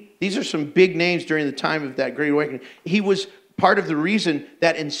 Moody. These are some big names during the time of that Great Awakening. He was part of the reason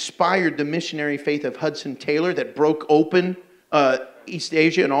that inspired the missionary faith of Hudson Taylor that broke open East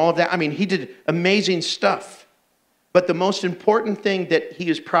Asia and all of that. I mean, he did amazing stuff. But the most important thing that he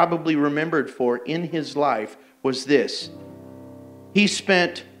is probably remembered for in his life was this. He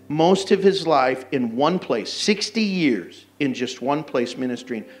spent most of his life in one place, 60 years in just one place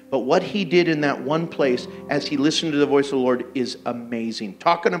ministering. But what he did in that one place as he listened to the voice of the Lord is amazing.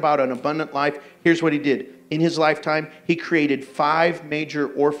 Talking about an abundant life, here's what he did. In his lifetime, he created 5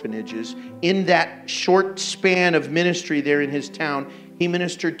 major orphanages. In that short span of ministry there in his town, he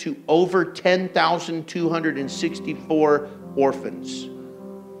ministered to over 10,264 orphans.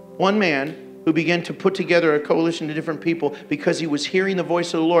 One man who began to put together a coalition of different people because he was hearing the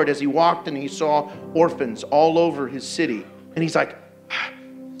voice of the Lord as he walked and he saw orphans all over his city. And he's like,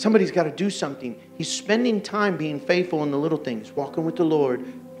 somebody's got to do something. He's spending time being faithful in the little things, walking with the Lord,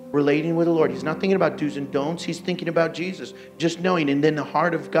 relating with the Lord. He's not thinking about do's and don'ts. He's thinking about Jesus, just knowing. And then the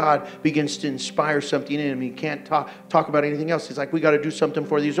heart of God begins to inspire something in him. He can't talk about anything else. He's like, we got to do something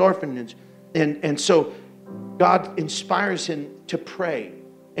for these orphanages. And so God inspires him to pray.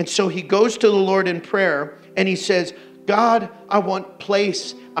 And so he goes to the Lord in prayer and he says, God, I want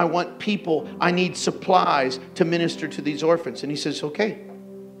place. I want people. I need supplies to minister to these orphans. And he says, okay.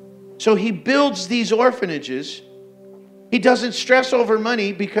 So he builds these orphanages. He doesn't stress over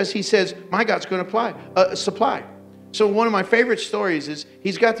money because he says, my God's going to supply. So one of my favorite stories is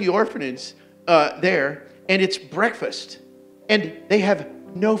he's got the orphanage there and it's breakfast and they have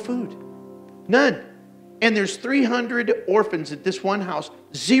no food. None. And there's 300 orphans at this one house,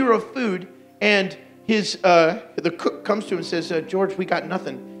 0 food. And the cook comes to him and says, George, we got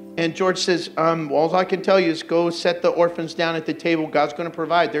nothing. And George says, all I can tell you is go set the orphans down at the table. God's going to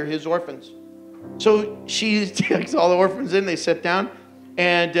provide. They're his orphans. So she takes all the orphans in. They sit down.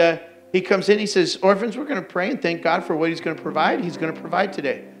 And he comes in. He says, orphans, we're going to pray and thank God for what he's going to provide. He's going to provide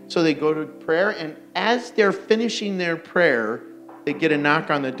today. So they go to prayer. And as they're finishing their prayer, they get a knock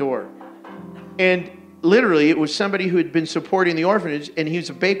on the door. And literally, it was somebody who had been supporting the orphanage, and he was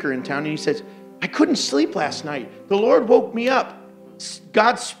a baker in town, and he says, I couldn't sleep last night. The Lord woke me up.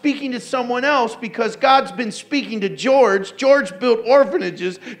 God's speaking to someone else because God's been speaking to George. George built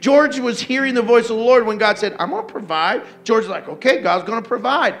orphanages. George was hearing the voice of the Lord when God said, I'm going to provide. George's like, okay, God's going to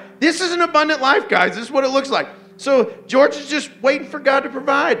provide. This is an abundant life, guys. This is what it looks like. So George is just waiting for God to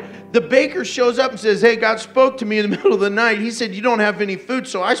provide. The baker shows up and says, hey, God spoke to me in the middle of the night. He said, you don't have any food.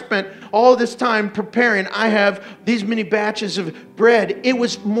 So I spent all this time preparing. I have these many batches of bread. It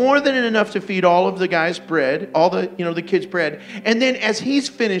was more than enough to feed all of the guys' bread, all the, the kids' bread. And then as he's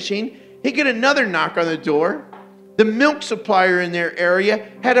finishing, he get another knock on the door. The milk supplier in their area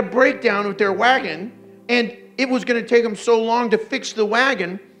had a breakdown with their wagon. And it was going to take them so long to fix the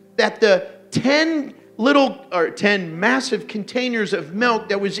wagon that the 10 massive containers of milk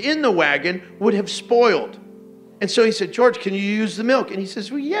that was in the wagon would have spoiled. And so he said, George, can you use the milk? And he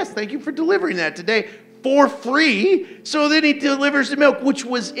says, well, yes, thank you for delivering that today for free. So then he delivers the milk, which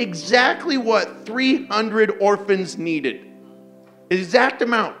was exactly what 300 orphans needed. Exact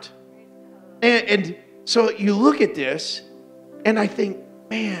amount. And so you look at this, and I think,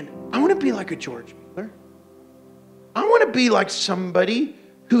 man, I want to be like a George Mueller. I want to be like somebody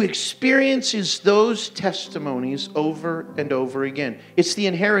who experiences those testimonies over and over again. It's the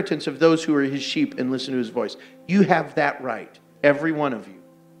inheritance of those who are his sheep and listen to his voice. You have that right, every one of you.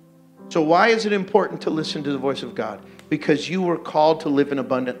 So why is it important to listen to the voice of God? Because you were called to live an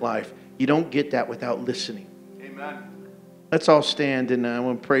abundant life. You don't get that without listening. Amen. Let's all stand, and I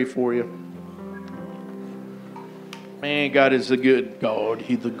want to pray for you. Man, God is the good God.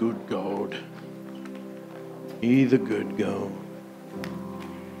 He's the good God. He's the good God.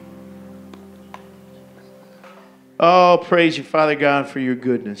 Oh, praise you, Father God, for your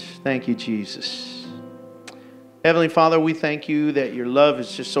goodness. Thank you, Jesus. Heavenly Father, we thank you that your love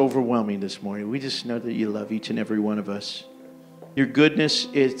is just overwhelming this morning. We just know that you love each and every one of us. Your goodness,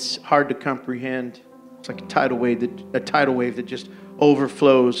 it's hard to comprehend. It's like a tidal wave that just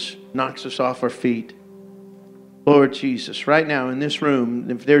overflows, knocks us off our feet. Lord Jesus, right now in this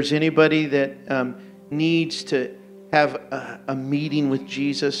room, if there's anybody that needs to have a meeting with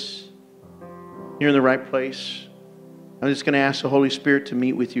Jesus, you're in the right place. I'm just going to ask the Holy Spirit to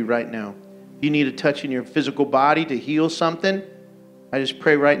meet with you right now. If you need a touch in your physical body to heal something, I just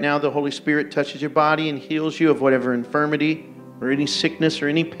pray right now the Holy Spirit touches your body and heals you of whatever infirmity or any sickness or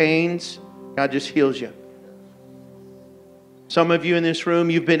any pains. God just heals you. Some of you in this room,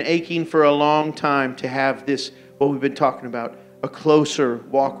 you've been aching for a long time to have this, what we've been talking about, a closer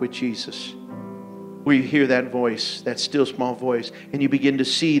walk with Jesus, where you hear that voice, that still small voice, and you begin to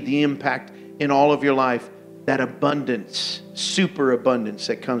see the impact in all of your life, that abundance, superabundance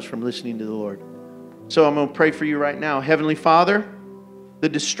that comes from listening to the Lord. So I'm going to pray for you right now. Heavenly Father, the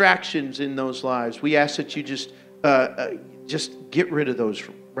distractions in those lives, we ask that you just get rid of those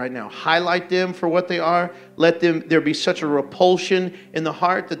right now. Highlight them for what they are. Let there be such a repulsion in the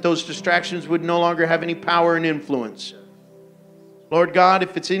heart that those distractions would no longer have any power and influence. Lord God,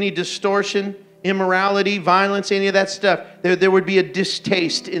 if it's any distortion, immorality, violence, any of that stuff, there would be a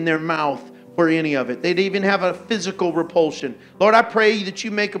distaste in their mouth for any of it. They'd even have a physical repulsion. Lord, I pray that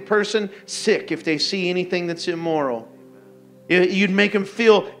you make a person sick if they see anything that's immoral. You'd make them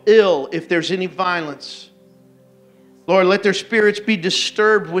feel ill if there's any violence. Lord, let their spirits be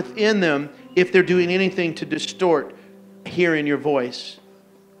disturbed within them if they're doing anything to distort hearing your voice.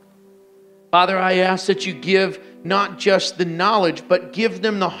 Father, I ask that you give not just the knowledge, but give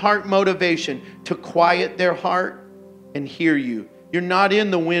them the heart motivation to quiet their heart and hear you. You're not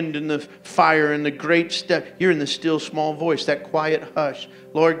in the wind and the fire and the great stuff. You're in the still small voice, that quiet hush.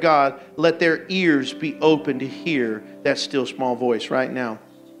 Lord God, let their ears be open to hear that still small voice right now.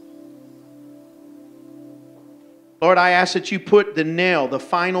 Lord, I ask that you put the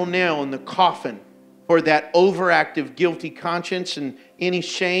final nail in the coffin for that overactive, guilty conscience and any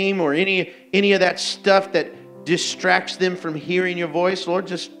shame or any of that stuff that distracts them from hearing your voice. Lord,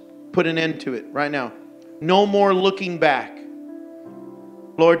 just put an end to it right now. No more looking back.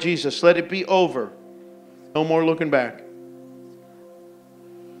 Lord Jesus, let it be over. No more looking back.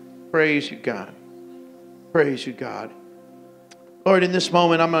 Praise you, God. Praise you, God. Lord, in this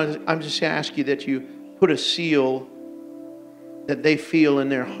moment, I'm just going to ask you that you put a seal that they feel in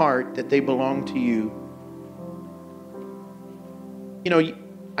their heart that they belong to you. You know,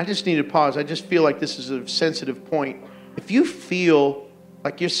 I just need to pause. I just feel like this is a sensitive point. If you feel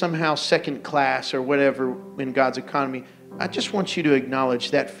like you're somehow second class or whatever in God's economy, I just want you to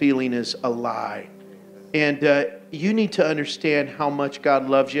acknowledge that feeling is a lie. And you need to understand how much God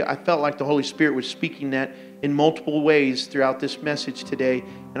loves you. I felt like the Holy Spirit was speaking that in multiple ways throughout this message today.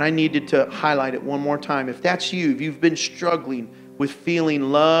 And I needed to highlight it one more time. If that's you, if you've been struggling with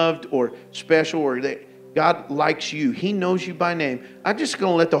feeling loved or special or that God likes you, He knows you by name, I'm just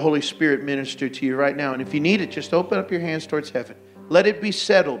going to let the Holy Spirit minister to you right now. And if you need it, just open up your hands towards heaven. Let it be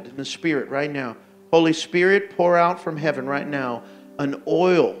settled in the Spirit right now. Holy Spirit, pour out from heaven right now an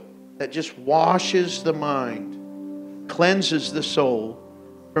oil that just washes the mind, cleanses the soul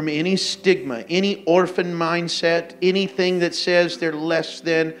from any stigma, any orphan mindset, anything that says they're less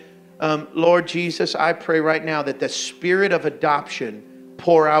than. Lord Jesus, I pray right now that the spirit of adoption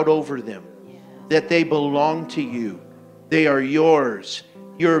pour out over them, that they belong to you. They are yours.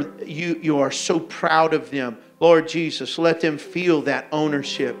 You are so proud of them. Lord Jesus, let them feel that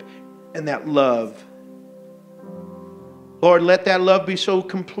ownership and that love. Lord, let that love be so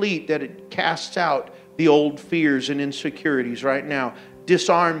complete that it casts out the old fears and insecurities right now.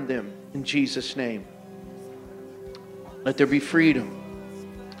 Disarm them in Jesus' name. Let there be freedom.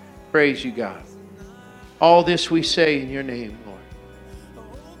 Praise you, God. All this we say in your name, Lord.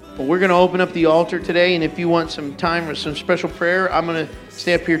 Well, we're going to open up the altar today, and if you want some time or some special prayer, I'm going to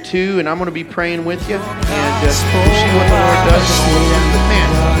stay up here too, and I'm going to be praying with you, and we'll see what the Lord does in all of that. But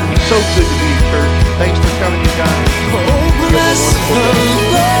man, it's so good to be in church. Thanks for coming, you guys. You have a wonderful day.